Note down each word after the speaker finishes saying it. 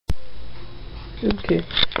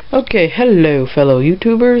Okay, hello fellow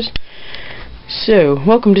YouTubers. So,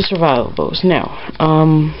 welcome to Survival Bows. Now,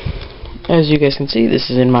 as you guys can see, this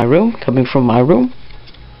is in my room, coming from my room.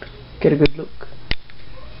 Get a good look.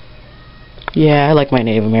 Yeah, I like my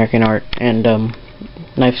Native American art and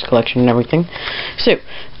knives collection and everything. So,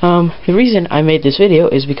 the reason I made this video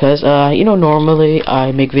is because, you know, normally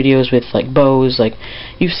I make videos with like bows, like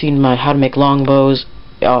you've seen my how to make long bows.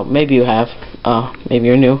 Oh, maybe you have. Maybe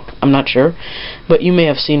you're new. I'm not sure. But you may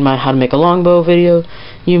have seen my how to make a longbow video.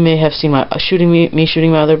 You may have seen my me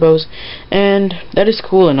shooting my other bows, and that is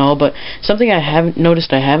cool and all. But something I haven't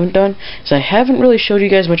noticed I haven't done is I haven't really showed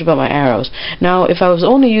you guys much about my arrows. Now, if I was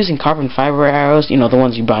only using carbon fiber arrows, you know, the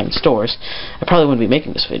ones you buy in stores, I probably wouldn't be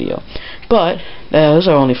making this video. But those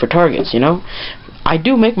are only for targets, you know. I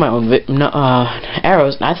do make my own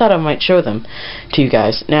arrows, and I thought I might show them to you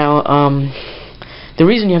guys. Now, the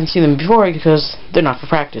reason you haven't seen them before is because they're not for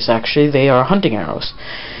practice, actually. They are hunting arrows.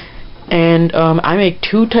 And I make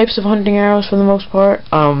two types of hunting arrows for the most part.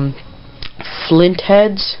 Flint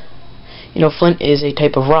heads. You know, flint is a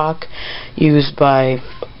type of rock used by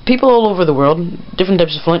people all over the world. Different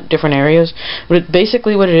types of flint, different areas. But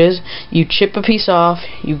basically what it is, you chip a piece off,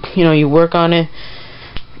 you work on it,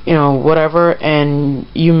 you know, whatever, and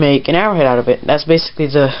you make an arrowhead out of it. That's basically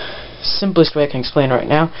the simplest way I can explain right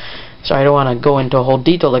now. So I don't want to go into a whole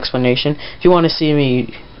detailed explanation. If you want to see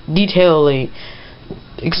me detailedly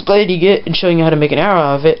explaining it and showing you how to make an arrow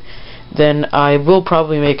out of it, then I will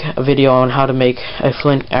probably make a video on how to make a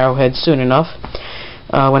flint arrowhead soon enough,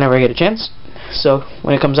 whenever I get a chance. So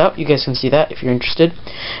when it comes out, you guys can see that if you're interested.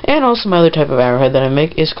 And also my other type of arrowhead that I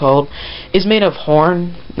make is made of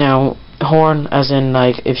horn. Now, horn as in,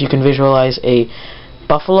 like, if you can visualize a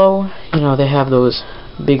buffalo, you know, they have those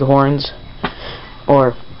big horns,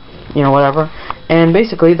 or you know, whatever. And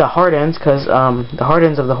basically the hard ends, because the hard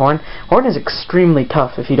ends of the horn is extremely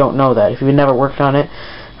tough. If you don't know that, if you've never worked on it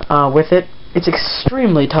with it, it's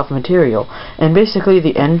extremely tough material. And basically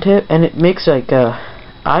the end tip, and it makes like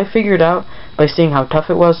I figured out by seeing how tough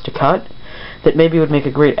it was to cut that maybe it would make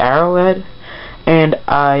a great arrowhead. And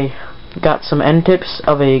I got some end tips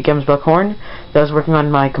of a gemsbuck horn that I was working on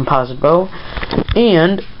my composite bow,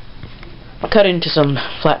 and cut into some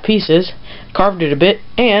flat pieces, carved it a bit,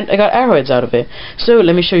 and I got arrowheads out of it. So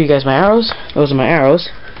let me show you guys my arrows. Those are my arrows,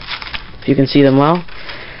 if you can see them well.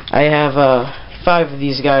 I have 5 of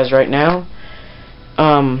these guys right now,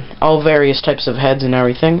 all various types of heads and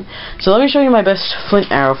everything. So let me show you my best flint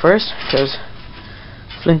arrow first, because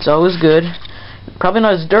flint's always good. Probably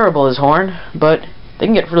not as durable as horn, but they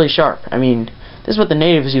can get really sharp. I mean, this is what the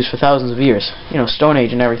natives used for thousands of years, you know, Stone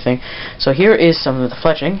Age and everything. So here is some of the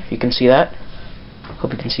fletching. You can see that.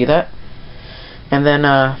 Hope you can see that. And then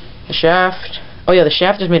the shaft. Oh yeah, the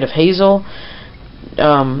shaft is made of hazel.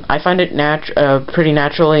 I find it pretty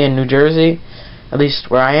naturally in New Jersey, at least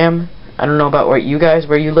where I am. I don't know about where you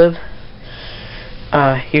live.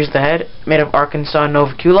 Here's the head, made of Arkansas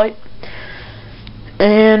Novaculite.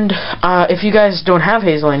 And if you guys don't have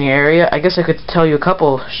hazel in your area, I guess I could tell you a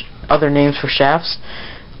couple other names for shafts.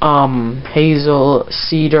 Hazel,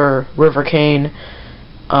 cedar, river cane.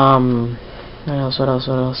 What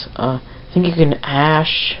else? I think you can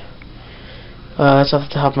ash. That's off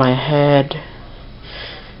the top of my head.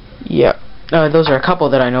 Yeah. Those are a couple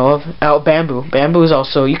that I know of. Oh, bamboo. Bamboo is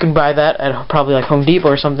also, you can buy that at probably like Home Depot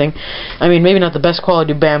or something. I mean, maybe not the best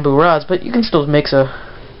quality bamboo rods, but you can still make a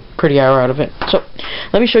pretty arrow out of it. So,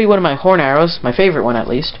 let me show you one of my horn arrows, my favorite one at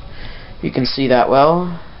least. You can see that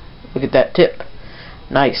well. Look at that tip.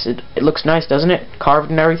 Nice. It looks nice, doesn't it? Carved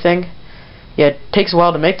and everything. Yeah, it takes a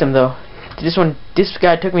while to make them though. This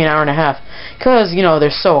guy took me an hour and a half, because, you know, they're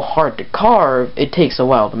so hard to carve, it takes a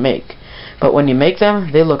while to make. But when you make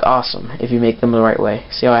them, they look awesome if you make them the right way.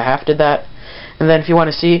 See how I hafted that? And then if you want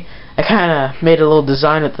to see, I kind of made a little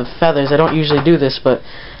design with the feathers. I don't usually do this, but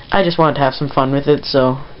I just wanted to have some fun with it,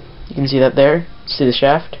 so you can see that there. See the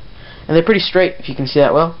shaft? And they're pretty straight, if you can see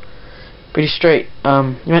that well. Pretty straight.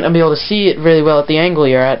 You might not be able to see it really well at the angle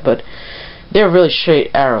you're at, but they're really straight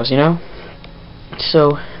arrows, you know?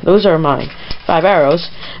 So those are my 5 arrows.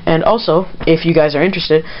 And also, if you guys are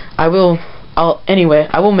interested, I will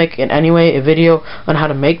make a video on how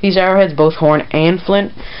to make these arrowheads, both horn and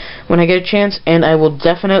flint, when I get a chance. And I will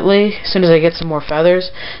definitely, as soon as I get some more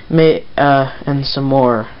feathers and some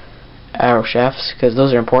more arrow shafts, because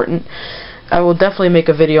those are important, I will definitely make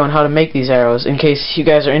a video on how to make these arrows, in case you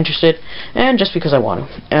guys are interested, and just because I want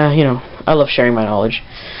to. You know, I love sharing my knowledge.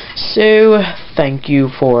 So, thank you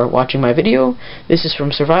for watching my video. This is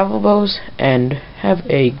from Survival Bows, and have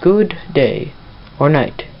a good day, or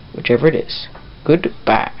night, whichever it is.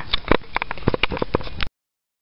 Goodbye.